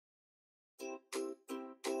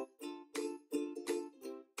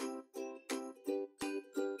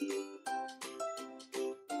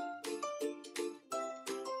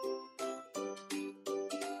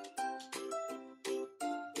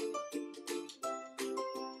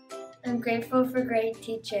I'm grateful for great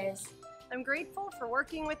teachers. I'm grateful for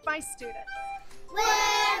working with my students.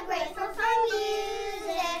 We're grateful for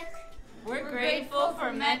music. We're grateful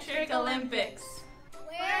for Metric Olympics.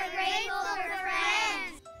 We're grateful for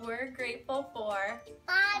friends. We're grateful for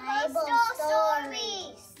Bible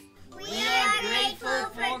stories. We are grateful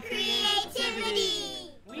for creativity.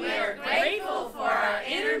 We are grateful for our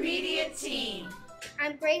intermediate team.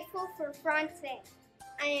 I'm grateful for Francais.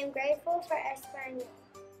 I am grateful for Espanol.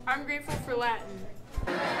 I'm grateful for Latin.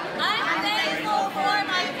 I'm grateful for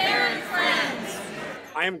my parent friends.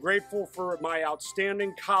 I am grateful for my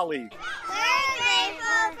outstanding colleague. We're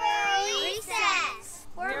grateful for recess.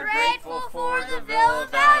 We're grateful for the Villa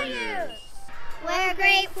values. We're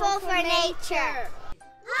grateful for nature.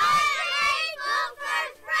 We're grateful for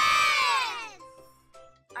friends.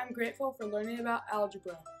 I'm grateful for learning about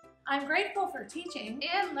algebra. I'm grateful for teaching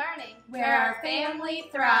and learning where our family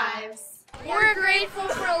thrives. We're grateful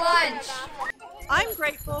for lunch. I'm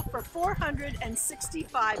grateful for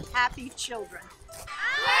 465 happy children.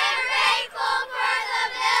 We're grateful for the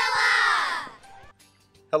Villa.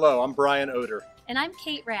 Hello, I'm Brian Oder. And I'm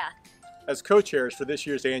Kate Rath. As co-chairs for this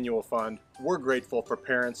year's annual fund, we're grateful for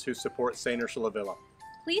parents who support St. Ursula Villa.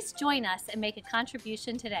 Please join us and make a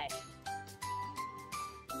contribution today.